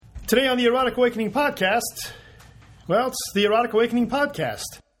Today on the Erotic Awakening podcast, well, it's the Erotic Awakening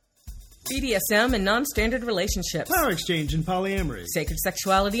podcast. BDSM and non-standard relationships. Power exchange and polyamory. Sacred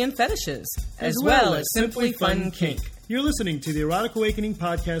sexuality and fetishes. As well as simply fun kink. You're listening to the Erotic Awakening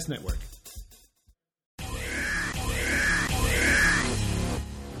Podcast Network.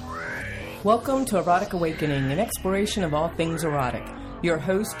 Welcome to Erotic Awakening, an exploration of all things erotic. Your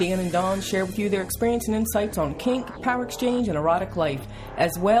hosts, Dan and Dawn, share with you their experience and insights on kink, power exchange, and erotic life,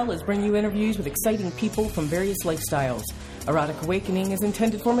 as well as bring you interviews with exciting people from various lifestyles. Erotic Awakening is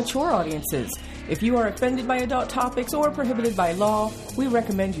intended for mature audiences. If you are offended by adult topics or prohibited by law, we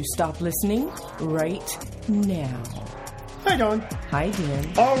recommend you stop listening right now. Hi, Dawn. Hi,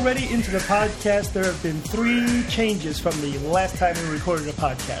 Dan. Already into the podcast, there have been 3 changes from the last time we recorded a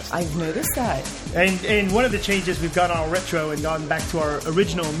podcast. I've noticed that. And one of the changes, we've gone all retro and gone back to our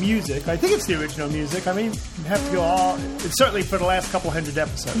original music. I think it's the original music. I mean, you have to go all... It's certainly for the last couple hundred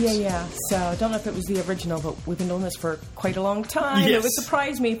episodes. Yeah. So I don't know if it was the original, but we've been doing this for quite a long time. Yes. It would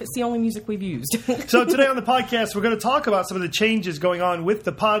surprise me if it's the only music we've used. So today on the podcast, we're going to talk about some of the changes going on with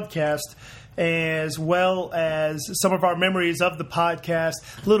the podcast, as well as some of our memories of the podcast,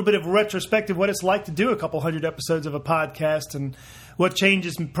 a little bit of retrospective, what it's like to do a couple hundred episodes of a podcast, and what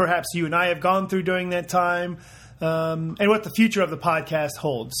changes perhaps you and I have gone through during that time, and what the future of the podcast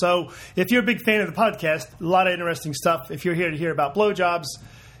holds. So if you're a big fan of the podcast, a lot of interesting stuff. If you're here to hear about blowjobs,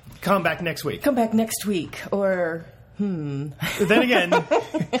 come back next week. Come back next week, or... Then again,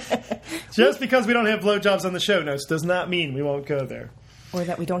 just because we don't have blowjobs on the show notes does not mean we won't go there. Or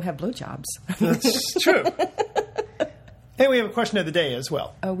that we don't have blowjobs. That's true. And we have a question of the day as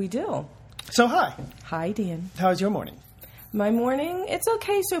well. Oh, we do. So, hi. Hi, Dan. How's your morning? My morning, it's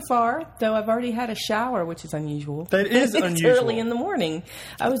okay so far, though I've already had a shower, which is unusual. That is It's unusual. early in the morning.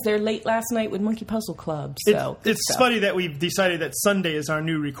 I was there late last night with Monkey Puzzle Club. So It's funny that we've decided that Sunday is our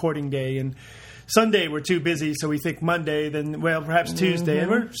new recording day, and Sunday we're too busy, so we think Monday, then, well, perhaps Tuesday, and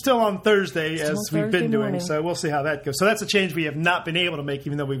we're still on Thursday as we've been doing, so we'll see how that goes. So that's a change we have not been able to make,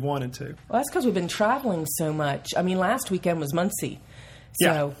 even though we've wanted to. Well, that's because we've been traveling so much. I mean, last weekend was Muncie.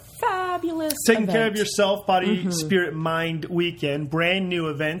 So, fabulous Taking event. care of yourself, body, spirit, mind weekend. Brand new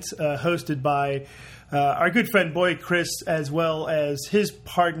event hosted by our good friend Boy Chris, as well as his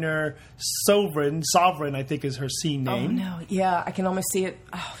partner Sovereign, I think is her scene name. Oh, no. Yeah, I can almost see it.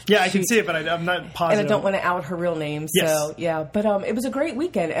 Oh, I can see it, but I'm not positive. And I don't want to out her real name. So, yes. yeah. But it was a great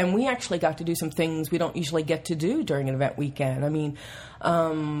weekend, and we actually got to do some things we don't usually get to do during an event weekend. I mean,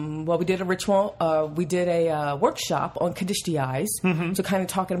 we did a ritual. We did a workshop on Kadishti eyes. So kind of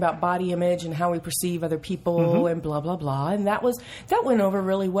talking about body image and how we perceive other people and blah, blah, blah. And that went over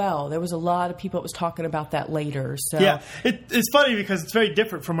really well. There was a lot of people that was talking about that later. So. Yeah. It's funny because it's very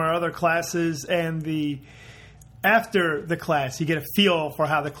different from our other classes, and after the class, you get a feel for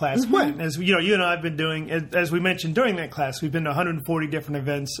how the class went. As you know, you and I have been doing, as we mentioned during that class, we've been to 140 different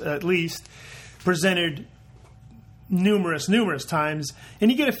events at least, presented numerous times, and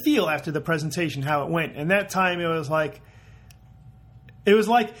you get a feel after the presentation how it went. And that time it was like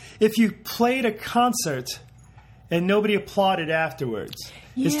if you played a concert and nobody applauded afterwards.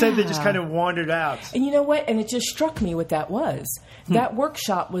 Yeah. Instead, they just kind of wandered out. And you know what? And it just struck me what that was. That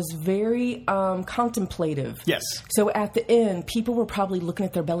workshop was very contemplative. Yes. So at the end, people were probably looking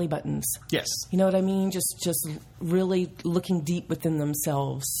at their belly buttons. Yes. You know what I mean? Just really looking deep within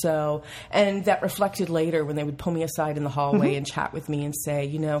themselves. So, and that reflected later when they would pull me aside in the hallway and chat with me and say,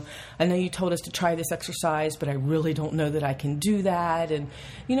 you know, I know you told us to try this exercise, but I really don't know that I can do that. And,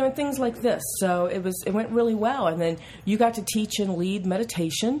 you know, and things like this. So it went really well. And then you got to teach and lead meditation.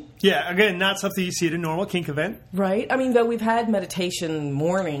 Yeah, again, not something you see at a normal kink event. Right. I mean, though we've had meditation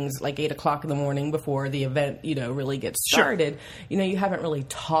mornings, like 8 o'clock in the morning before the event, you know, really gets started. Sure. You know, you haven't really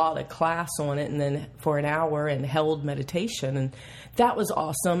taught a class on it, and then for an hour and held meditation. And that was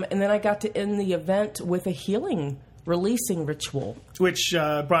awesome. And then I got to end the event with a healing, releasing ritual. Which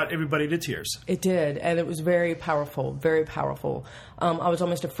brought everybody to tears. It did. And it was very powerful, very powerful. I was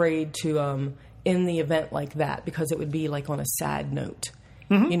almost afraid to end the event like that because it would be like on a sad note.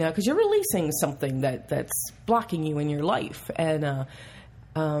 You know, because you're releasing something that's blocking you in your life. And no,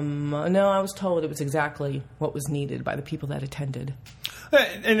 I was told it was exactly what was needed by the people that attended.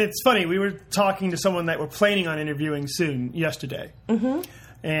 And it's funny, we were talking to someone that we're planning on interviewing soon yesterday.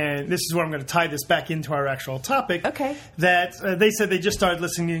 And this is where I'm going to tie this back into our actual topic. Okay. That they said they just started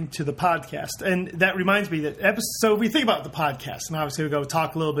listening to the podcast. And that reminds me that so if we think about the podcast, and obviously we'll go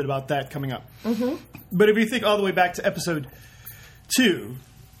talk a little bit about that coming up. But if you think all the way back to episode 2,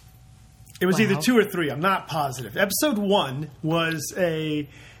 it was either 2 or 3. I'm not positive. Episode 1 was a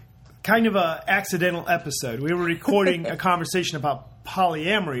kind of a accidental episode. We were recording a conversation about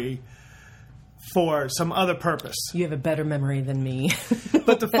polyamory for some other purpose. You have a better memory than me.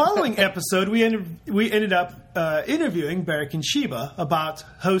 But the following episode, we ended up interviewing Barak and Sheba about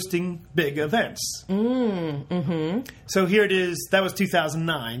hosting big events. So here it is. That was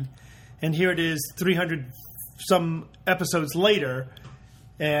 2009. And here it is 300 some episodes later.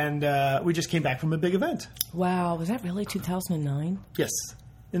 And we just came back from a big event. Wow. Was that really 2009? Yes.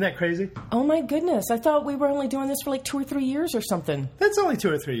 Isn't that crazy? Oh, my goodness. I thought we were only doing this for like 2 or 3 years or something. That's only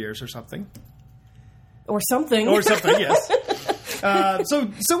 2 or 3 years or something. Or something. Or something, yes.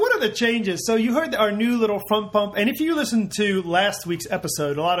 So what are the changes? So you heard our new little front bump. And if you listen to last week's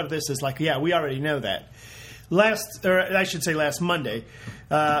episode, a lot of this is like, yeah, we already know that. Last Monday,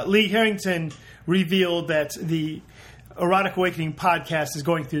 Lee Harrington revealed that the Erotic Awakening podcast is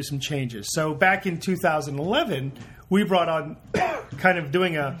going through some changes. So back in 2011, we brought on, kind of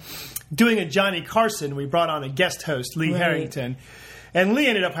doing a Johnny Carson, we brought on a guest host, Lee Harrington. And Lee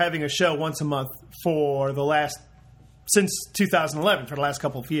ended up having a show once a month since 2011, for the last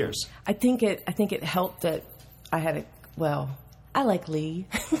couple of years. I think it helped that I had I like Lee.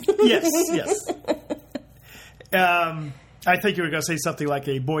 Yes. I think you were going to say something like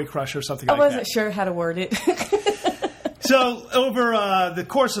a boy crush or something like that. I wasn't sure how to word it. So over the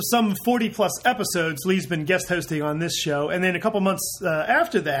course of some 40-plus episodes, Lee's been guest hosting on this show. And then a couple months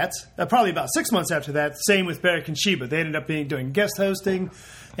after that, probably about 6 months after that, same with Barak and Sheba. They ended up doing guest hosting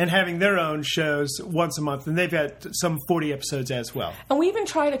and having their own shows once a month. And they've got some 40 episodes as well. And we even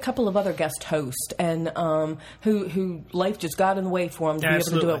tried a couple of other guest hosts and who life just got in the way for them to be able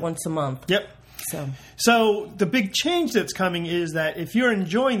to do it once a month. Yep. So the big change that's coming is that if you're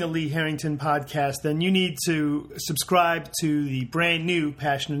enjoying the Lee Harrington podcast, then you need to subscribe to the brand new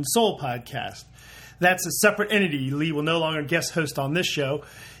Passion and Soul podcast. That's a separate entity. Lee will no longer guest host on this show.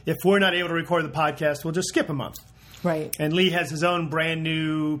 If we're not able to record the podcast, we'll just skip a month. Right. And Lee has his own brand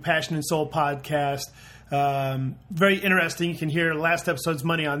new Passion and Soul podcast. Very interesting. You can hear last episode's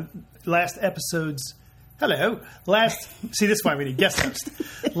see, this is why we need guest host.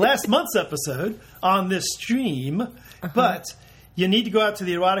 Last month's episode on this stream, but you need to go out to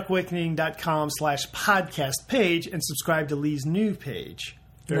the eroticawakening.com/podcast page and subscribe to Lee's new page.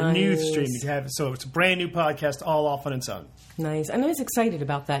 Their new stream. So it's a brand new podcast all off on its own. Nice. I know he's excited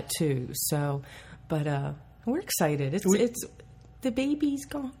about that too. So, but we're excited. It's the baby's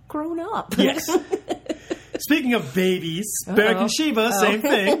grown up. Yes. Speaking of babies, Barak and Sheba, same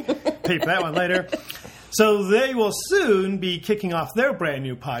thing. Pay for that one later. So they will soon be kicking off their brand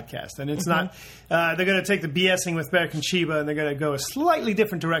new podcast. And it's not, they're going to take the BSing with Barak and Sheba and they're going to go a slightly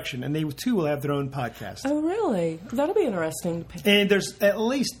different direction. And they too will have their own podcast. Oh, really? That'll be interesting. And there's at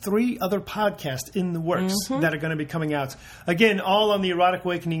least 3 other podcasts in the works that are going to be coming out. Again, all on the Erotic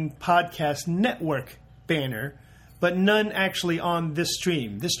Awakening Podcast Network banner, but none actually on this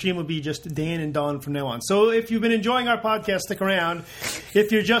stream. This stream will be just Dan and Dawn from now on. So if you've been enjoying our podcast, stick around.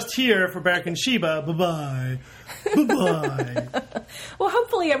 If you're just here for Barak and Sheba, bye-bye. Bye-bye. Well,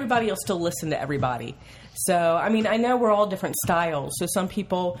 hopefully everybody will still listen to everybody. So, I mean, I know we're all different styles. So some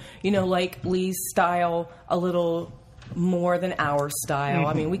people, like Lee's style a little more than our style.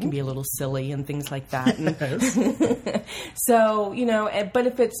 I mean, we can be a little silly and things like that. And so,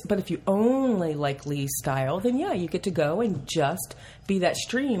 but if you only like Lee's style, then yeah, you get to go and just be that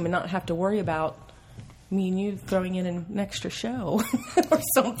stream and not have to worry about me and you throwing in an extra show or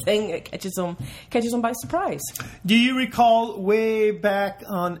something that catches them by surprise. Do you recall way back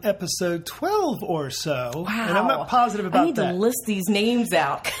on episode 12 or so? Wow. And I'm not positive about that. I need to list these names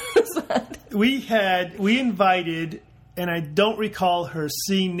out. We invited, and I don't recall her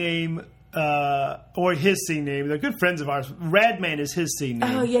scene name or his scene name. They're good friends of ours. Radman is his scene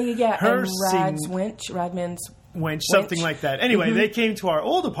name. Oh, yeah. Her and scene, Radman's Winch, something like that. Anyway, they came to our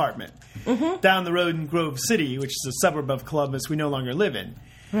old apartment down the road in Grove City, which is a suburb of Columbus we no longer live in.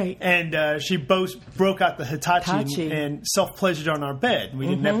 Right. And she both broke out the Hitachi and self-pleasured on our bed. We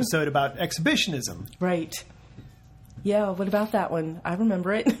did an episode about exhibitionism. Right. Yeah, what about that one? I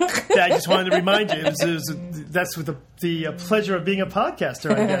remember it. I just wanted to remind you. That's with the pleasure of being a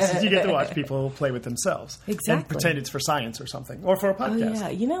podcaster, I guess. You get to watch people play with themselves. Exactly. And pretend it's for science or something. Or for a podcast. Oh, yeah.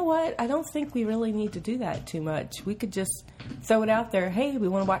 You know what? I don't think we really need to do that too much. We could just throw it out there. Hey, we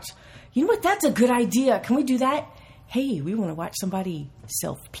want to watch... You know what? That's a good idea. Can we do that? Hey, we want to watch somebody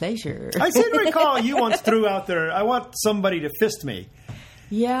self-pleasure. I seem to recall you once threw out there, I want somebody to fist me.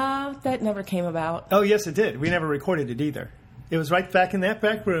 Yeah, that never came about. Oh, yes, it did. We never recorded it either. It was right back in that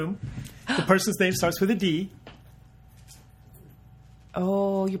back room. The person's name starts with a D.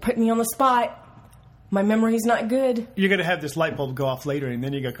 Oh, you're putting me on the spot. My memory's not good. You're going to have this light bulb go off later, and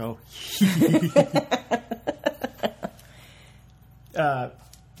then you're going to go...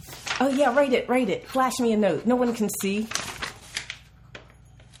 Oh, yeah, write it. Flash me a note. No one can see.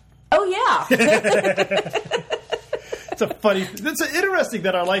 Oh, yeah. It's interesting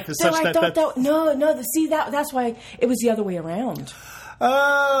that our life is such that... That's why it was the other way around.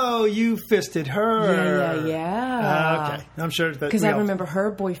 Oh, you fisted her. Yeah. Okay. I'm sure that... Because I remember her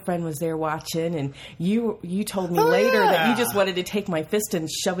boyfriend was there watching, and you told me later that you just wanted to take my fist and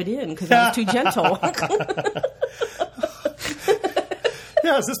shove it in because I was too gentle.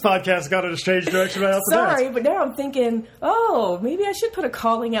 Yes, this podcast got in a strange direction right off the bat. Sorry, but now I'm thinking, maybe I should put a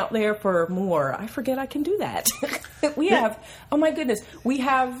calling out there for more. I forget I can do that. We have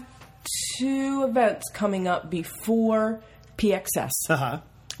 2 events coming up before PXS. Uh-huh.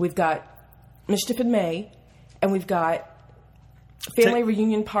 We've got Mischief in May, and we've got Family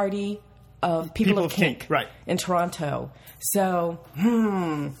Reunion Party of People of Kink right. in Toronto. So,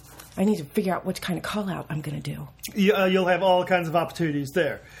 I need to figure out which kind of call-out I'm going to do. You'll have all kinds of opportunities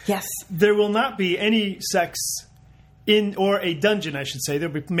there. Yes. There will not be any sex in, or a dungeon, I should say. There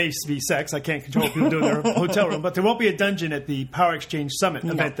may be sex. I can't control people doing their hotel room. But there won't be a dungeon at the Power Exchange Summit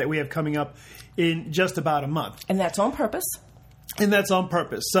event that we have coming up in just about a month. And that's on purpose.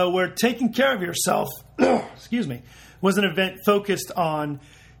 So we're taking care of yourself, excuse me, was an event focused on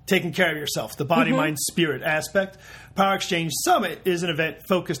taking care of yourself, the body, mind, spirit aspect. Power Exchange Summit is an event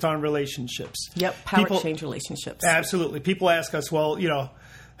focused on relationships. Yep, Exchange relationships. Absolutely. People ask us, well,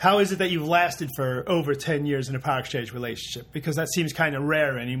 how is it that you've lasted for over 10 years in a Power Exchange relationship? Because that seems kind of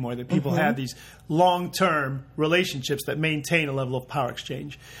rare anymore, that people have these long-term relationships that maintain a level of Power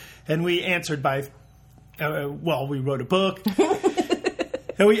Exchange. And we answered by, we wrote a book.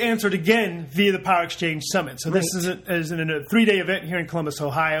 And we answered again via the Power Exchange Summit. So this is a 3-day event here in Columbus,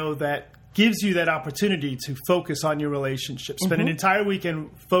 Ohio that gives you that opportunity to focus on your relationship. Spend an entire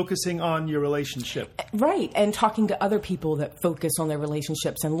weekend focusing on your relationship. Right, and talking to other people that focus on their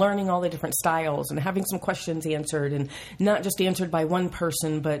relationships and learning all the different styles and having some questions answered, and not just answered by one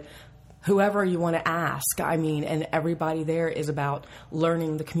person, but whoever you want to ask. And everybody there is about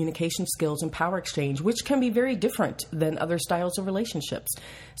learning the communication skills and Power Exchange, which can be very different than other styles of relationships.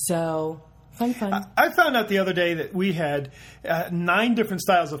 So, fun. I found out the other day that we had 9 different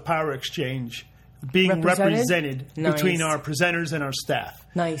styles of Power Exchange being represented between our presenters and our staff.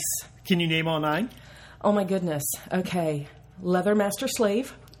 Nice. Can you name all 9? Oh, my goodness. Okay. Leather Master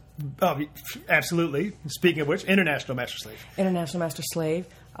Slave. Oh, absolutely. Speaking of which, International Master Slave. International Master Slave.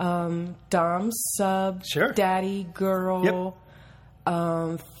 Dom, sub, sure. Daddy, girl,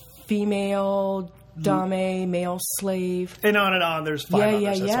 female, dame, male slave. And on. There's 5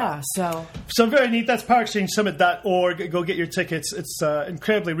 others. Yeah. So very neat. That's PowerExchangeSummit.org. Go get your tickets. It's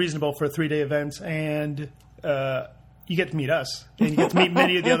incredibly reasonable for a 3-day event. And you get to meet us. And you get to meet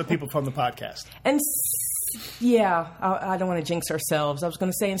many of the other people from the podcast. And I don't want to jinx ourselves. I was going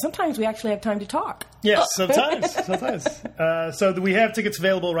to say, and sometimes we actually have time to talk. Yes, sometimes. So we have tickets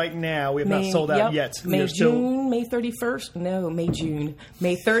available right now. We have not sold out yet. May 31st. No, June.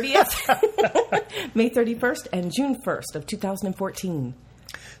 May 30th. May 31st and June 1st of 2014.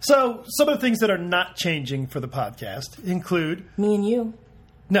 So some of the things that are not changing for the podcast include... Me and you.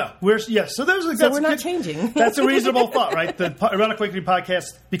 No, we're not changing. That's a reasonable thought, right? The Erotic Awakening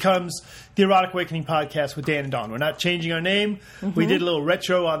podcast becomes the Erotic Awakening podcast with Dan and Dawn. We're not changing our name. We did a little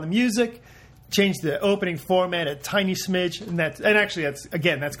retro on the music, changed the opening format a tiny smidge, and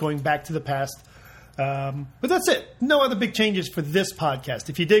that's going back to the past. But that's it. No other big changes for this podcast.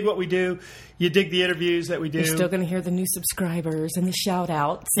 If you dig what we do, you dig the interviews that we do. You're still going to hear the new subscribers and the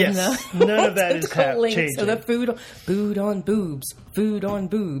shout-outs. Yes. None of that is changing. So the food on boobs. Food on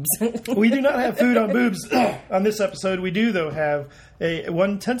boobs. We do not have food on boobs on this episode. We do, though, have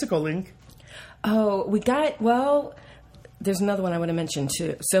one tentacle link. Oh, there's another one I want to mention,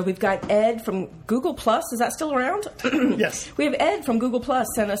 too. So we've got Ed from Google+. Is that still around? Yes. We have Ed from Google+,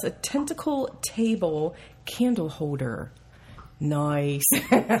 sent us a tentacle table candle holder. Nice.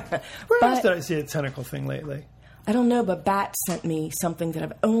 Where else did I see a tentacle thing lately? I don't know, but Bat sent me something that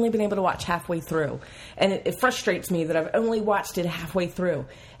I've only been able to watch halfway through. And it frustrates me that I've only watched it halfway through.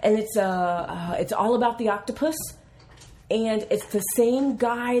 And it's all about the octopus. And it's the same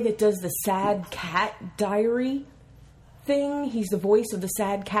guy that does the Sad Cat Diary thing. He's the voice of the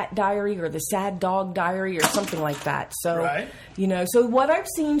Sad Cat Diary or the Sad Dog Diary or something like that. So, so what I've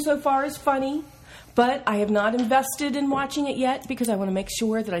seen so far is funny, but I have not invested in watching it yet because I want to make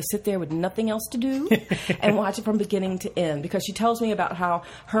sure that I sit there with nothing else to do and watch it from beginning to end, because she tells me about how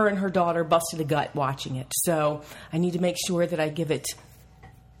her and her daughter busted a gut watching it. So I need to make sure that I give it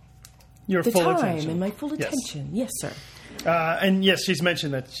your the full time attention. and my full attention. Yes, sir. And yes, she's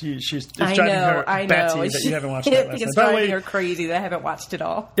mentioned that she's driving her batty that you haven't watched that last night. It's driving her crazy that I haven't watched it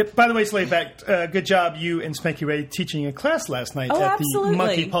all. Yep. By the way, Slayback, good job, you and Spanky Ray teaching a class last night at absolutely. the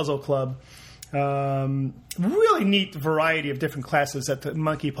Monkey Puzzle Club. Really neat variety of different classes at the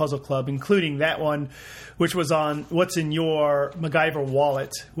Monkey Puzzle Club, including that one, which was on what's in your MacGyver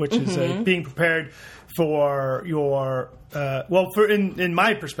wallet, which is being prepared for your in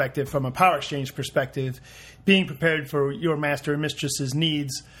my perspective, from a Power Exchange perspective, being prepared for your master and mistress's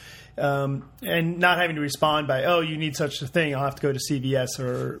needs, and not having to respond by, oh, you need such a thing, I'll have to go to CVS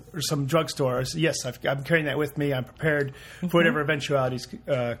or some drugstore. Yes, I'm carrying that with me. I'm prepared for whatever eventualities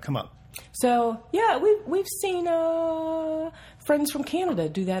come up. So, yeah, we've seen friends from Canada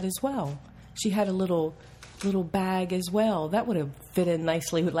do that as well. She had a little bag as well. That would have fit in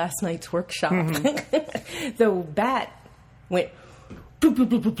nicely with last night's workshop. The bat went bloop, bloop,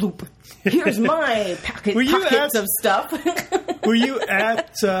 bloop, bloop, bloop. Here's my pockets of stuff. Were you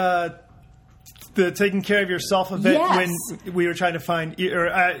at the Taking Care of Yourself event when we were trying to find,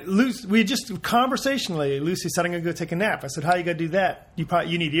 Lucy, we just conversationally, Lucy said, I'm going to go take a nap. I said, how are you going to do that? You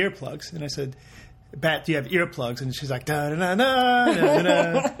need earplugs. And I said, Bat, do you have earplugs? And she's like, da-da-da-da,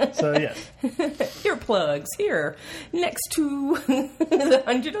 da-da-da. So, yes. Earplugs here, next to the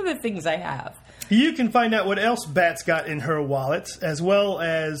 100 other things I have. You can find out what else Bat's got in her wallet, as well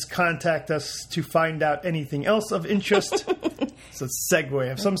as contact us to find out anything else of interest. It's a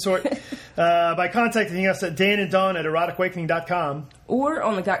segue of some sort. By contacting us at Dan and Dawn at eroticawakening.com. Or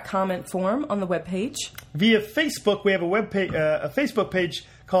on the Got Comment form on the webpage. Via Facebook, we have a Facebook page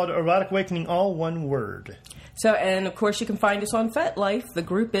called Erotic Awakening, all one word. So, and of course, you can find us on FetLife. The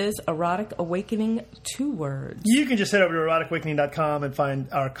group is Erotic Awakening, 2 words. You can just head over to eroticawakening.com and find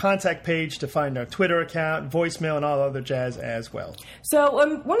our contact page to find our Twitter account, voicemail, and all other jazz as well. So,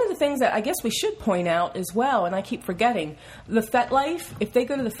 one of the things that I guess we should point out as well, and I keep forgetting, the FetLife, if they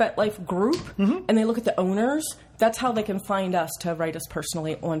go to the FetLife group and they look at the owners, that's how they can find us to write us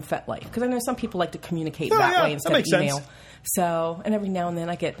personally on FetLife. Because I know some people like to communicate that way instead of email. Sense. So, and every now and then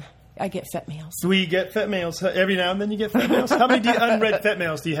I get Fet mails. We get Fet mails. Every now and then you get Fet mails. How many unread Fet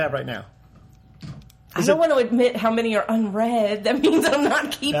mails do you have right now? I don't want to admit how many are unread. That means I'm not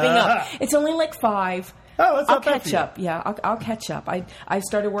keeping up. It's only like 5. Oh, that's not bad. I'll catch up. Yeah, I'll catch up. I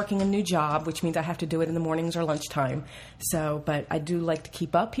started working a new job, which means I have to do it in the mornings or lunchtime. So, but I do like to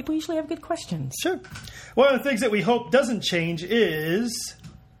keep up. People usually have good questions. Sure. One of the things that we hope doesn't change is...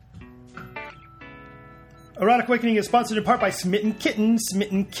 Erotic Awakening is sponsored in part by Smitten Kitten.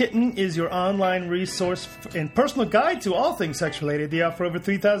 Smitten Kitten is your online resource and personal guide to all things sex-related. They offer over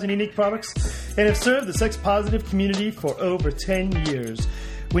 3,000 unique products and have served the sex-positive community for over 10 years.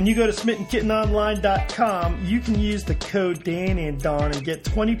 When you go to SmittenKittenOnline.com, you can use the code Dan and Dawn and get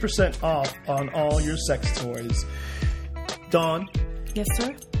 20% off on all your sex toys. Dawn? Yes,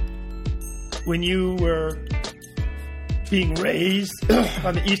 sir? When you were being raised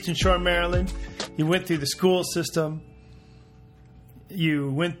on the Eastern Shore of Maryland... You went through the school system. You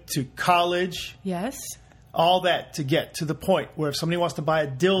went to college. Yes. All that to get to the point where if somebody wants to buy a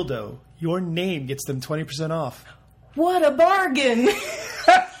dildo, your name gets them 20% off. What a bargain! Well,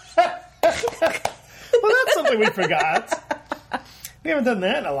 that's something we forgot. We haven't done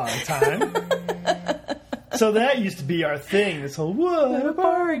that in a long time. So that used to be our thing. This whole, what a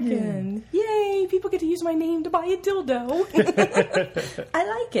bargain. Yay, people get to use my name to buy a dildo.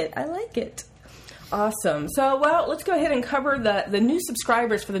 I like it. Awesome. So, well, let's go ahead and cover the new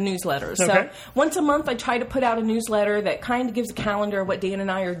subscribers for the newsletter. So, okay. Once a month, I try to put out a newsletter that kind of gives a calendar of what Dan and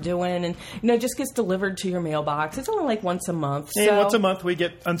I are doing, and just gets delivered to your mailbox. It's only like once a month. And once a month, we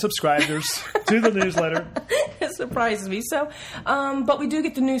get unsubscribers to the newsletter. It surprises me. So, but we do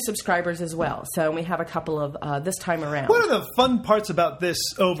get the new subscribers as well. So, we have a couple of this time around. One of the fun parts about this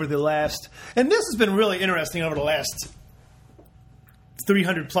over the last, and this has been really interesting over the last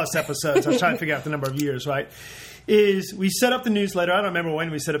 300 plus episodes. I was trying to figure out the number of years, right? Is we set up the newsletter. I don't remember when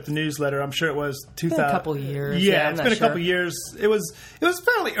we set up the newsletter. I'm sure it was 2000. A couple years. Yeah, it's been a couple years. It was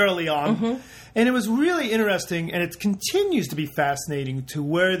fairly early on. And it was really interesting, and it continues to be fascinating to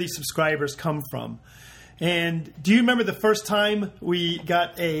where these subscribers come from. And do you remember the first time we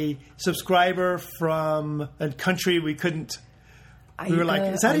got a subscriber from a country we couldn't... We were like,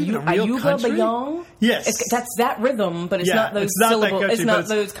 is that even a real country? Bayong? Yes. That's that rhythm, but it's not those syllables. It's not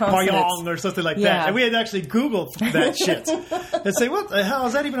those consonants. Bayong or something like that. And we had actually Googled that shit and say, what the hell,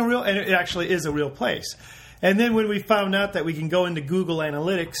 is that even a real... And it actually is a real place. And then when we found out that we can go into Google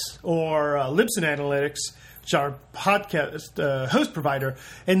Analytics or Libsyn Analytics, which is our podcast host provider,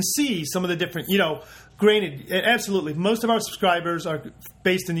 and see some of the different, granted, absolutely, most of our subscribers are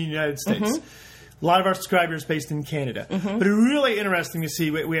based in the United States. A lot of our subscribers based in Canada. Mm-hmm. But it's really interesting to see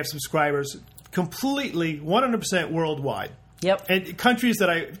we have subscribers completely 100% worldwide. Yep. And countries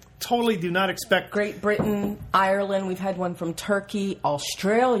that I totally do not expect. Great Britain, Ireland. We've had one from Turkey,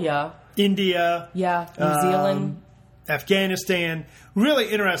 Australia. India. Yeah, New Zealand. Afghanistan.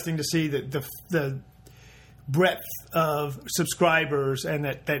 Really interesting to see the breadth of subscribers and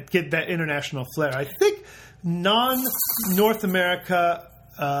that get that international flair. I think non-North America,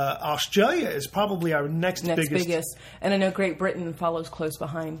 Australia is probably our next biggest. And I know Great Britain follows close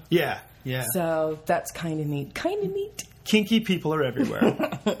behind. Yeah. So that's kind of neat. Kinky people are everywhere.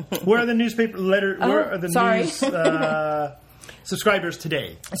 Where are the newspaper letter? Where are the news subscribers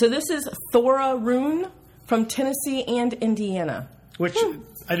today? So this is Thora Rune from Tennessee and Indiana. Which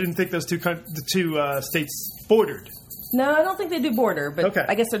I didn't think those two states bordered. No, I don't think they do border, but okay.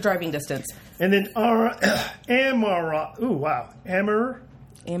 I guess they're driving distance. And then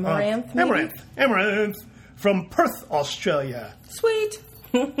Amaranth from Perth, Australia. Sweet.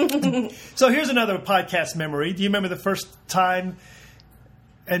 So here's another podcast memory. Do you remember the first time,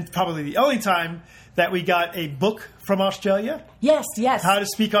 and probably the only time, that we got a book from Australia? Yes. How to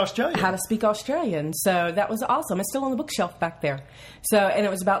Speak Australian. How to Speak Australian. So that was awesome. It's still on the bookshelf back there. So, and it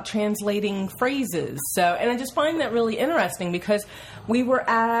was about translating phrases. So, and I just find that really interesting because we were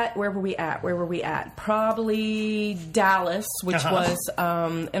at, where were we at? Probably Dallas, which was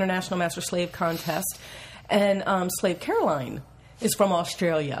International Master Slave Contest. And Slave Caroline is from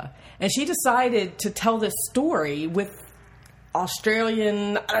Australia. And she decided to tell this story with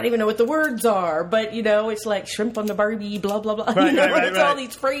Australian, I don't even know what the words are, but, it's like shrimp on the barbie, blah, blah, blah. It's all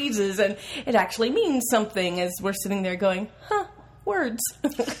these phrases, and it actually means something as we're sitting there going, words.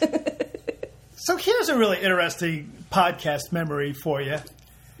 So here's a really interesting podcast memory for you.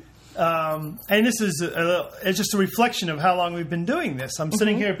 And this is it's just a reflection of how long we've been doing this. I'm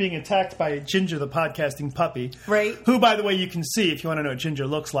sitting here being attacked by Ginger, the podcasting puppy. Right. Who, by the way, you can see if you want to know what Ginger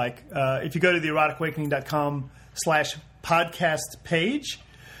looks like. If you go to the eroticawakening.com/podcast page,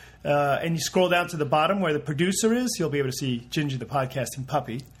 and you scroll down to the bottom where the producer is, you'll be able to see Ginger, the podcasting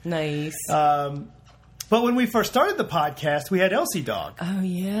puppy. Nice. But when we first started the podcast, we had Elsie Dog. Oh,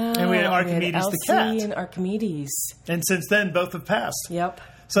 yeah. And we had Archimedes the cat. Elsie and Archimedes. And since then, both have passed. Yep.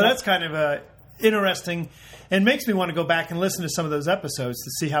 So that's kind of interesting and makes me want to go back and listen to some of those episodes to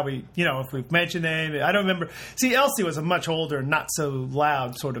see how we, if we've mentioned them. I don't remember. See, Elsie was a much older, not so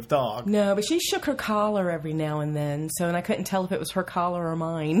loud sort of dog. No, but she shook her collar every now and then. And I couldn't tell if it was her collar or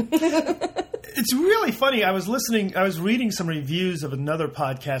mine. It's really funny. I was reading some reviews of another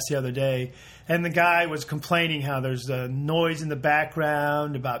podcast the other day, and the guy was complaining how there's a noise in the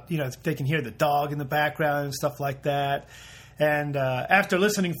background about, they can hear the dog in the background and stuff like that. And after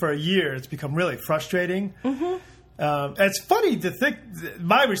listening for a year, it's become really frustrating. Mm-hmm. It's funny to think,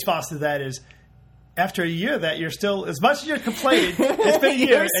 my response to that is, after a year that you're still, as much as you're complaining, it's been a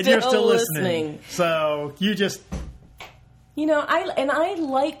year and you're still listening. So you just... I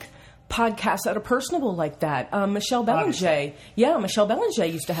like podcasts that are personable like that. Michelle Belanger. Yeah, Michelle Belanger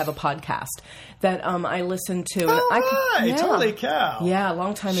used to have a podcast that I listened to. Holy cow. Yeah, a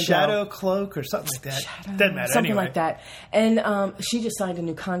long time ago. Shadow Cloak or something like that. Doesn't matter. Something like that. And she just signed a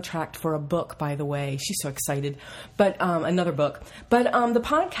new contract for a book, by the way. She's so excited. But another book. But the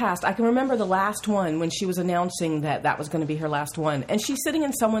podcast, I can remember the last one when she was announcing that was going to be her last one. And she's sitting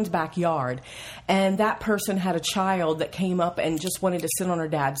in someone's backyard. And that person had a child that came up and just wanted to sit on her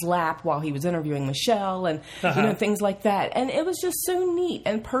dad's lap while he was interviewing Michelle and things like that. And it was just so neat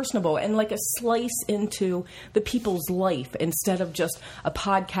and personable and like a slice into the people's life instead of just a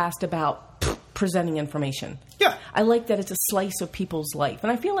podcast about presenting information. Yeah. I like that it's a slice of people's life.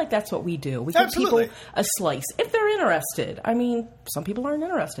 And I feel like that's what we do. We give Absolutely. people a slice if they're interested. I mean, some people aren't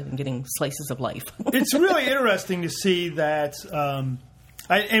interested in getting slices of life. It's really interesting to see that...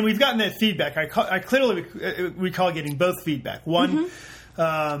 and we've gotten that feedback. I clearly recall getting both feedback. One...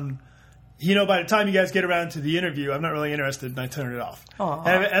 by the time you guys get around to the interview, I'm not really interested, and I turn it off. Aww.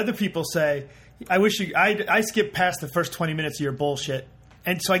 And other people say, I skip past the first 20 minutes of your bullshit,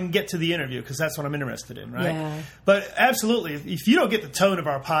 and so I can get to the interview, because that's what I'm interested in, right? Yeah. But absolutely, if you don't get the tone of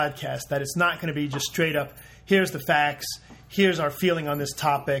our podcast, that it's not going to be just straight up, here's the facts, here's our feeling on this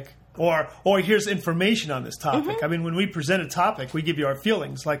topic, or here's information on this topic. I mean, when we present a topic, we give you our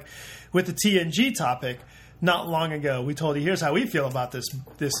feelings. Like with the TNG topic, not long ago, we told you, here's how we feel about this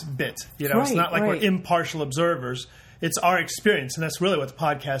bit. It's not like we're impartial observers. It's our experience, and that's really what the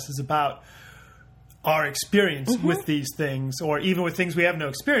podcast is about, our experience with these things, or even with things we have no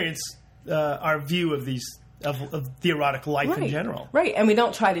experience, our view of these of the erotic life in general. Right, and we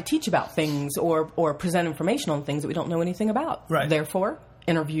don't try to teach about things or present information on things that we don't know anything about. Right. Therefore,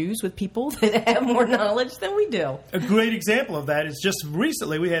 interviews with people that have more knowledge than we do. A great example of that is just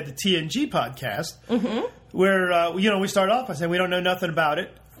recently we had the TNG podcast where, we started off by saying we don't know nothing about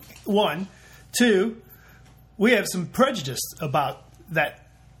it. 1. 2, we have some prejudice about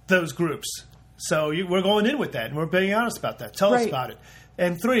those groups. So we're going in with that, and we're being honest about that. Tell us about it.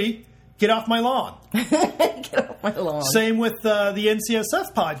 And 3, get off my lawn. Get off my lawn. Same with the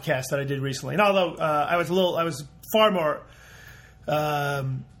NCSF podcast that I did recently. And although I was far more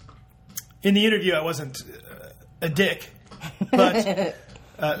in the interview, I wasn't a dick. But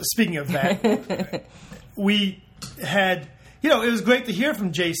speaking of that, we had. It was great to hear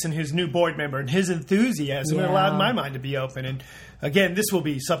from Jason, who's new board member, and his enthusiasm. It allowed my mind to be open. And again, this will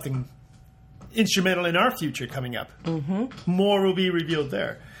be something instrumental in our future coming up. More will be revealed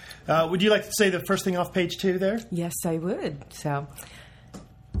there. Would you like to say the first thing off page 2 there? Yes, I would. So,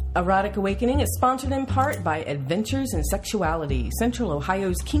 Erotic Awakening is sponsored in part by Adventures in Sexuality, Central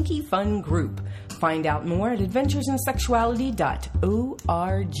Ohio's kinky fun group. Find out more at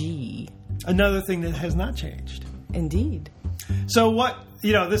adventuresinsexuality.org. Another thing that has not changed. Indeed. So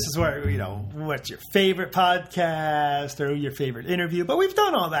this is where, what's your favorite podcast or your favorite interview? But we've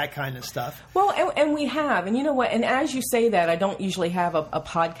done all that kind of stuff. Well, and we have. And you know what? And as you say that, I don't usually have a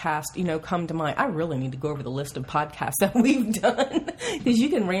podcast, come to mind. I really need to go over the list of podcasts that we've done. Because you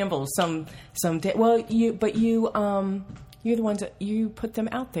can ramble some day. Well, you're the ones that you put them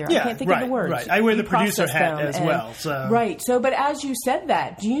out there. Yeah, I can't think of the words. Right. I wear the producer hat as well. So. Right. So, but as you said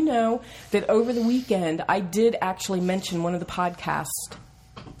that, do you know that over the weekend I did actually mention one of the podcasts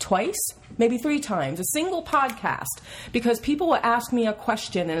twice, maybe 3 times, a single podcast, because people will ask me a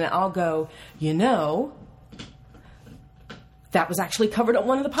question and I'll go, that was actually covered on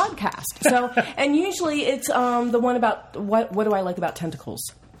one of the podcasts. So, and usually it's the one about what do I like about tentacles?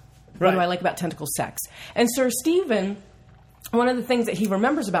 Right. What do I like about tentacle sex? And Sir Stephen, one of the things that he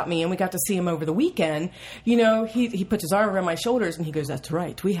remembers about me, and we got to see him over the weekend, he puts his arm around my shoulders and he goes, "That's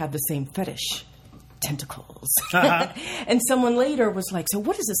right, we have the same fetish. Tentacles." And someone later was like, "So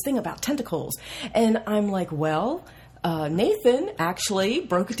what is this thing about tentacles?" And I'm like, well, Nathan actually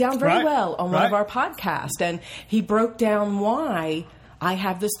broke it down very well on one of our podcasts. And he broke down why I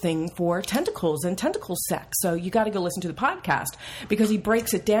have this thing for tentacles and tentacle sex. So you got to go listen to the podcast because he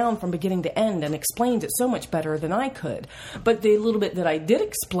breaks it down from beginning to end and explains it so much better than I could. But the little bit that I did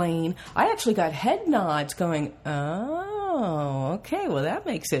explain, I actually got head nods going, "Oh, okay, well, that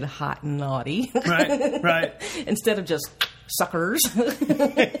makes it hot and naughty." Right. Instead of just suckers.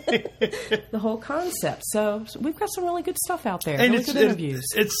 The whole concept. So we've got some really good stuff out there. And really good interviews.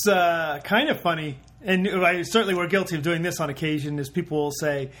 It's kind of funny. And I certainly we're guilty of doing this on occasion, is people will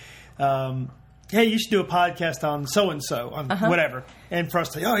say, "Hey, you should do a podcast on so-and-so, on whatever." And for us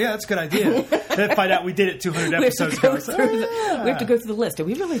to say, "Oh, yeah, that's a good idea." And then find out we did it 200 episodes ago. We have to go through the list. Do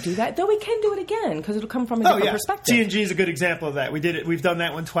we really do that? Though we can do it again, because it'll come from a different perspective. TNG is a good example of that. We did it. We've done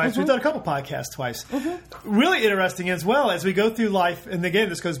that one twice. We've done a couple podcasts twice. Really interesting as well, as we go through life. And again,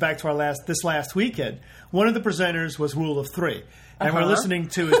 this goes back to this last weekend. One of the presenters was Rule of 3. And we're listening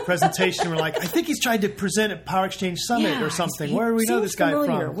to his presentation. We're like, I think he's trying to present at Power Exchange Summit or something. Where do we know this guy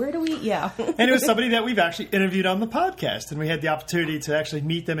from? Where do we? Yeah. And it was somebody that we've actually interviewed on the podcast, and we had the opportunity to actually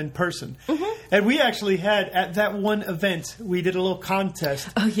meet them in person. And we actually had, at that one event, we did a little contest.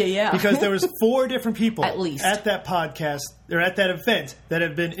 Oh, yeah. Because there was 4 different people at least at that podcast, or at that event, that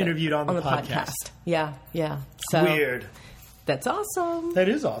have been interviewed on the podcast. Yeah. So, weird. That's awesome. That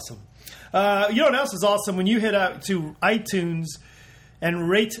is awesome. You know what else is awesome? When you head out to iTunes and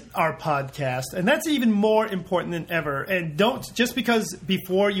rate our podcast. And that's even more important than ever. And don't, just because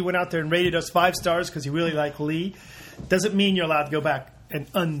before you went out there and rated us 5 stars because you really like Lee, doesn't mean you're allowed to go back and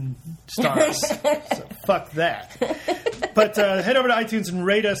unstar us. So fuck that. But head over to iTunes and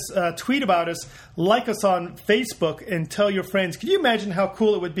rate us, tweet about us, like us on Facebook, and tell your friends. Can you imagine how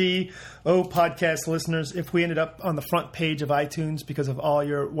cool it would be, podcast listeners, if we ended up on the front page of iTunes because of all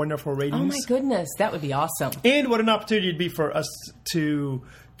your wonderful ratings? Oh, my goodness. That would be awesome. And what an opportunity it'd be for us to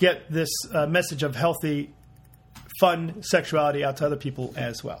get this message of healthy, fun sexuality out to other people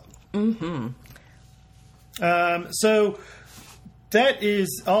as well. So that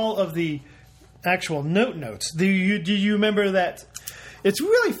is all of the actual notes. Do you remember that? It's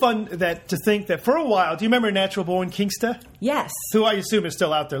really fun to think that for a while. Do you remember Natural Born Kingsta? Yes. Who I assume is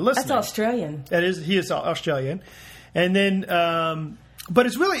still out there listening. That's Australian. He is Australian. And then, but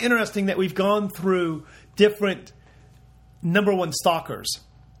it's really interesting that we've gone through different number one stalkers.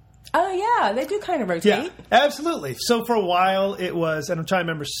 Oh, yeah. They do kind of rotate. Yeah, absolutely. So for a while it was, and I'm trying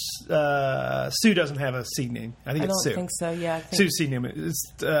to remember, Sue doesn't have a C name. I think it's Sue. I don't think so, yeah. Sue's C name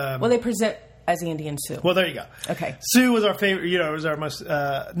is... well, they present as Andy and Sue. Well, there you go. Okay. Sue was our favorite, was our most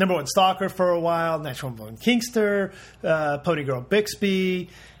number one stalker for a while, Natural Born Kingster, Pony Girl Bixby,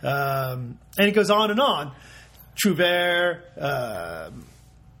 and it goes on and on. Trouvert.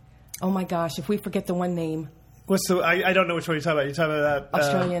 Oh my gosh, if we forget the one name. What's the? I don't know which one you're talking about. You're talking about that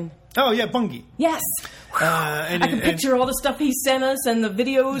Australian. Oh yeah, Bungie. Yes. I can picture all the stuff he sent us and the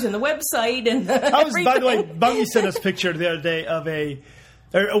videos and the website and everything. By the way, Bungie sent us a picture the other day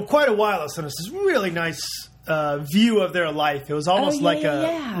of quite a while ago, sent us this really nice view of their life. It was almost like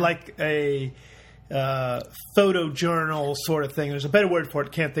a photo journal sort of thing. There's a better word for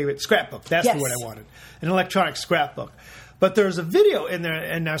it. Can't think of it. Scrapbook. That's the word I wanted. An electronic scrapbook. But there's a video in there,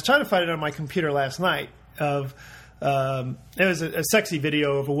 and I was trying to find it on my computer last night of it was a sexy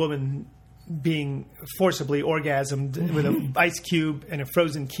video of a woman being forcibly orgasmed with an ice cube and a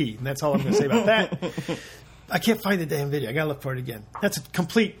frozen key. And that's all I'm going to say about that. I can't find the damn video. I got to look for it again. That's a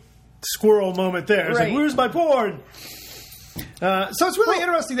complete squirrel moment there. It's like, where's my porn? So it's really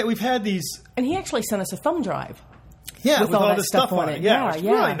interesting that we've had these. And he actually sent us a thumb drive. Yeah, with all this stuff on it. Yeah, it's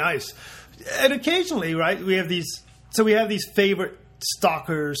really nice. And occasionally, right, we have these. So we have these favorite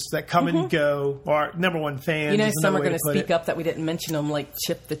stalkers that come and go, or number one fans. You know, some are going to speak up that we didn't mention them, like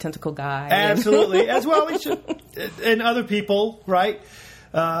Chip the Tentacle Guy. Absolutely. As well, we should. And other people, right?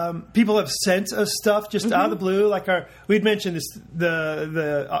 People have sent us stuff just out of the blue. Like we'd mentioned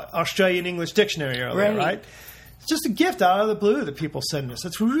the Australian English Dictionary earlier, right? It's just a gift out of the blue that people send us.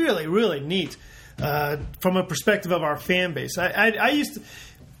 It's really, really neat from a perspective of our fan base.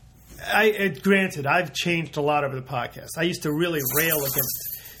 Granted, I've changed a lot over the podcast. I used to really rail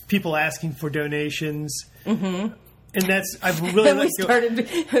against people asking for donations. Mm-hmm. And I've really let go. We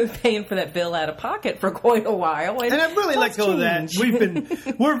started paying for that bill out of pocket for quite a while. And I've really let go of that.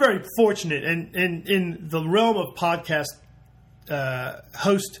 We're very fortunate. And in the realm of podcast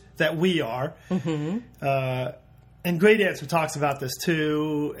host that we are, and Great Answer talks about this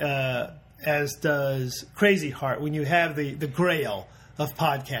too, as does Crazy Heart, when you have the grail of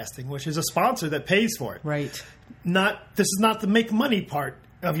podcasting, which is a sponsor that pays for it. Right. This is not the make money part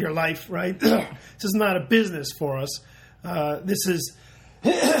of your life, right? This is not a business for us. This is,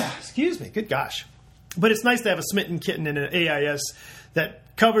 excuse me, good gosh. But it's nice to have a smitten kitten and an AIS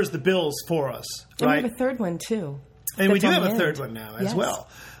that covers the bills for us, right? And we have a third one, too. And we do have a third one now as well.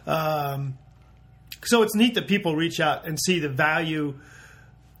 So it's neat that people reach out and see the value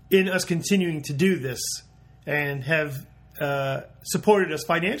in us continuing to do this and have supported us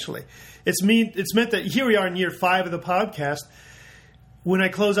financially. It's meant that here we are in year 5 of the podcast. When I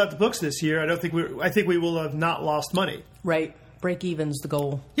close out the books this year, I think we will have not lost money. Right. Break even's the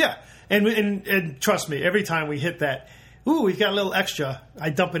goal. Yeah. And trust me, every time we hit that, we've got a little extra,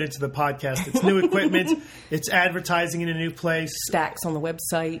 I dump it into the podcast. It's new equipment. It's advertising in a new place. Stacks on the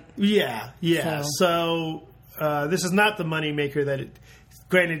website. Yeah. So this is not the moneymaker that it...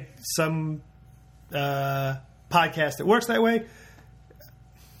 Granted, some podcast that works that way.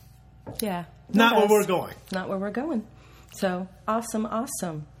 Yeah. Not where we're going. Not where we're going. So,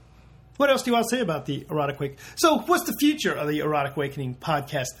 awesome. What else do you want to say about the Erotic Awakening? So, what's the future of the Erotic Awakening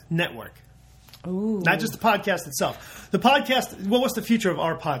podcast network? Ooh. Not just the podcast itself. The podcast, what's the future of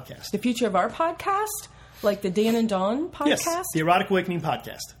our podcast? The future of our podcast? Like the Dan and Dawn podcast? Yes, the Erotic Awakening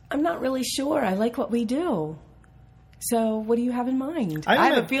podcast. I'm not really sure. I like what we do. So, what do you have in mind? I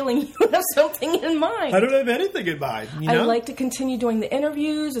have a feeling you have something in mind. I don't have anything in mind. I'd like to continue doing the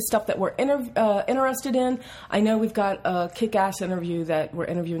interviews, the stuff that we're interested in. I know we've got a kick-ass interview that we're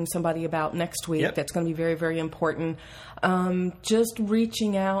interviewing somebody about next week. Yep. That's going to be very, very important. Just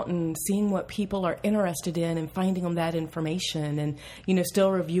reaching out and seeing what people are interested in and finding them that information and,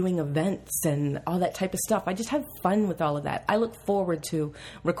 still reviewing events and all that type of stuff. I just have fun with all of that. I look forward to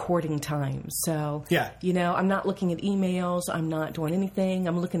recording time. So, I'm not looking at emails. I'm not doing anything.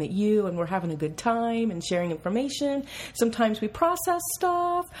 I'm looking at you and we're having a good time and sharing information. Sometimes we process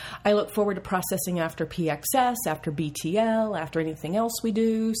stuff. I look forward to processing after PXS, after BTL, after anything else we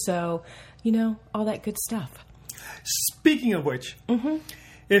do. So, all that good stuff. Speaking of which,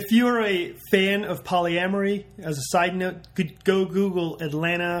 if you're a fan of polyamory, as a side note, go Google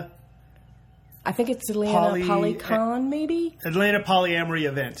Atlanta. I think it's Atlanta PolyCon, maybe? Atlanta Polyamory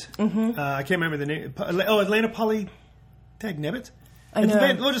event. I can't remember the name. Atlanta Poly... Dagnabbit? I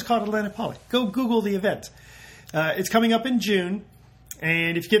know. We'll just call it Atlanta Poly. Go Google the event. It's coming up in June,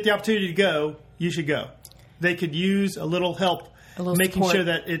 and if you get the opportunity to go, you should go. They could use a little help making sure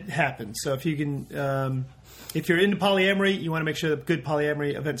that it happens. So if you can... if you're into polyamory, you want to make sure that good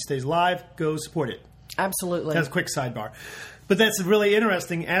polyamory event stays live, go support it. Absolutely. That's a quick sidebar. But that's a really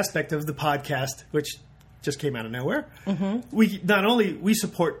interesting aspect of the podcast, which just came out of nowhere. We get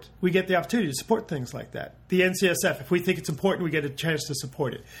the opportunity to support things like that. The NCSF, if we think it's important, we get a chance to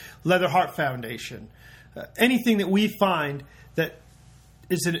support it. Leather Heart Foundation, anything that we find that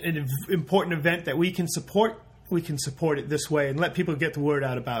is an important event that we can support it this way and let people get the word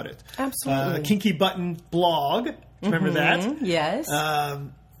out about it. Absolutely. Kinky Button blog, remember that? Yes.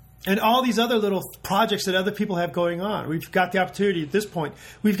 And all these other little projects that other people have going on. We've got the opportunity at this point.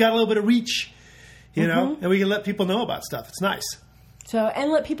 We've got a little bit of reach, you know, and we can let people know about stuff. It's nice. So,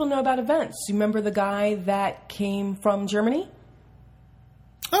 and let people know about events. You remember the guy that came from Germany?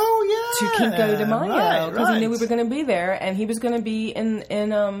 Oh, yeah. To Cinco de Mayo. Because right. he knew we were going to be there, and he was going to be in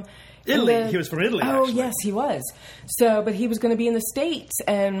Italy. He was from Italy, Oh, actually. yes, he was. So, but he was going to be in the States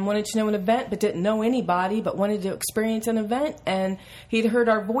and wanted to know an event, but didn't know anybody, but wanted to experience an event. And he'd heard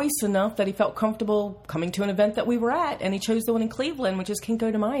our voice enough that he felt comfortable coming to an event that we were at. And he chose the one in Cleveland, which is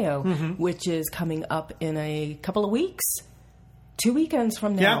Cinco de Mayo, which is coming up in a couple of weeks. 2 weekends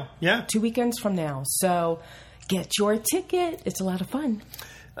from now. Yeah. 2 weekends from now. So get your ticket. It's a lot of fun.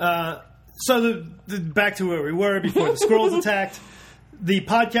 So back to where we were before the squirrels attacked. The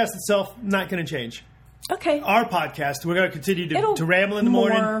podcast itself, not going to change. Okay. Our podcast, we're going to continue to ramble in the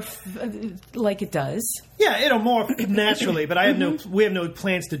morning. Morph like it does. Yeah, it'll morph naturally, but we have no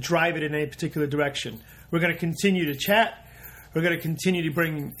plans to drive it in any particular direction. We're going to continue to chat. We're going to continue to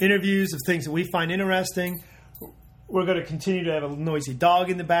bring interviews of things that we find interesting. We're going to continue to have a noisy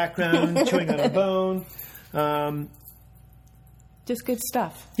dog in the background, chewing on a bone. Just good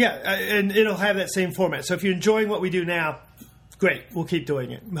stuff. Yeah, and it'll have that same format. So if you're enjoying what we do now, great. We'll keep doing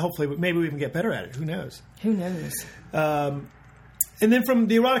it. Hopefully, maybe we can get better at it. Who knows? Who knows? And then from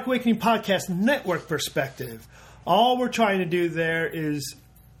the Erotic Awakening Podcast Network perspective, all we're trying to do there is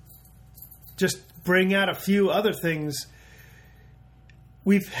just bring out a few other things.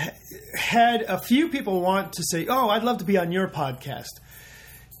 We've had a few people want to say, oh, I'd love to be on your podcast.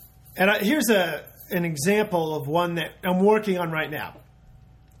 And here's an example of one that I'm working on right now.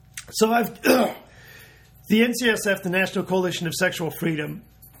 So the NCSF, the National Coalition of Sexual Freedom,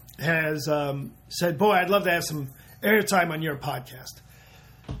 has said, boy, I'd love to have some airtime on your podcast.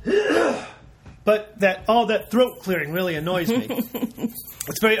 But all that throat clearing really annoys me.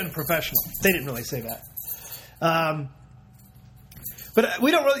 It's very unprofessional. They didn't really say that. But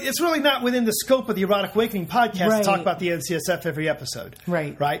we don't really. It's really not within the scope of the Erotic Awakening podcast to talk about the NCSF every episode.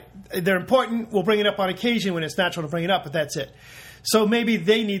 Right. They're important. We'll bring it up on occasion when it's natural to bring it up, but that's it. So maybe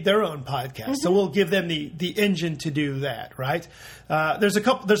they need their own podcast. So we'll give them the engine to do that, right? There's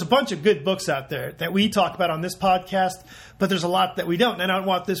a bunch of good books out there that we talk about on this podcast, but there's a lot that we don't. And I don't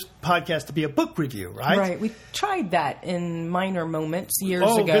want this podcast to be a book review, right? Right. We tried that in minor moments years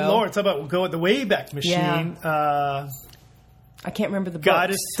ago. Oh, good Lord. Talk about go at the Wayback Machine. Yeah. I can't remember the books.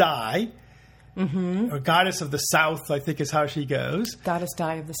 Goddess Di. Or Goddess of the South, I think is how she goes. Goddess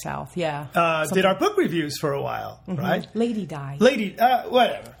Di of the South, yeah. Did our book reviews for a while, right? Lady Di.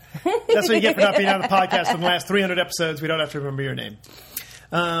 Whatever. That's what you get for not being on the podcast for the last 300 episodes. We don't have to remember your name.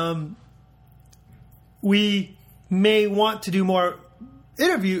 We may want to do more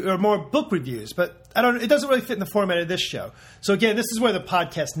interview or more book reviews, but it doesn't really fit in the format of this show. So again, this is where the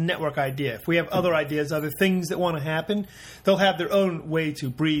podcast network idea, if we have other ideas, other things that want to happen, they'll have their own way to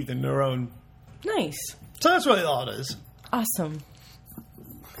breathe in their own. Nice. So that's really all it is. Awesome.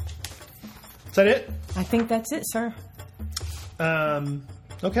 Is that it? I think that's it, sir.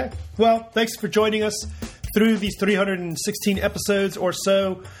 Okay. Well, thanks for joining us through these 316 episodes or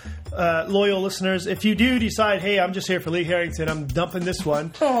so. Loyal listeners, if you do decide, hey, I'm just here for Lee Harrington, I'm dumping this one.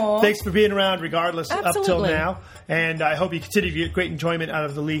 Aww. Thanks for being around regardless Absolutely. up till now. And I hope you continue to get great enjoyment out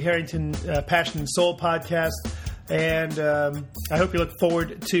of the Lee Harrington Passion and Soul podcast. And I hope you look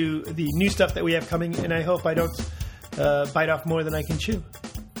forward to the new stuff that we have coming. And I hope I don't bite off more than I can chew.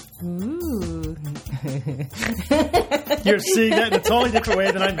 Ooh. You're seeing that in a totally different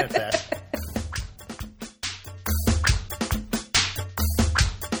way than I meant that.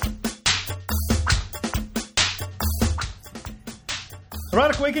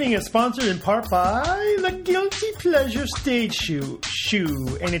 Erotic Awakening is sponsored in part by the Guilty Pleasure Stage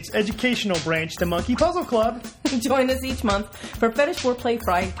Shoe and its educational branch, the Monkey Puzzle Club. Join us each month for Fetish Foreplay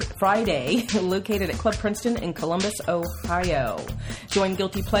Friday, located at Club Princeton in Columbus, Ohio. Join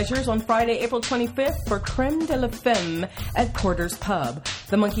Guilty Pleasures on Friday, April 25th for Creme de la Femme at Porter's Pub.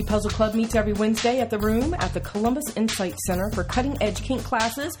 The Monkey Puzzle Club meets every Wednesday at the Room at the Columbus Insight Center for cutting-edge kink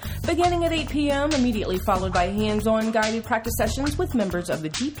classes, beginning at 8 p.m., immediately followed by hands-on guided practice sessions with members of the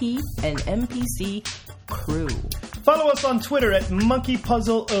GP and MPC crew. Follow us on Twitter at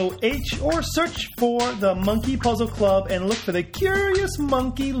MonkeyPuzzleOH or search for the Monkey Puzzle Club and look for the Curious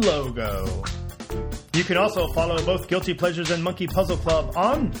Monkey logo. You can also follow both Guilty Pleasures and Monkey Puzzle Club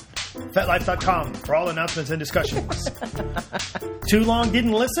on FetLife.com for all announcements and discussions. Too long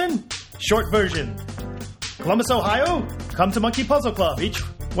didn't listen? Short version. Columbus, Ohio? Come to Monkey Puzzle Club each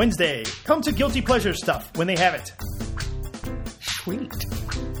Wednesday. Come to Guilty Pleasure stuff when they have it. Sweet.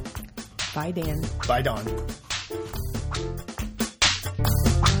 Bye, Dan. Bye, Dawn.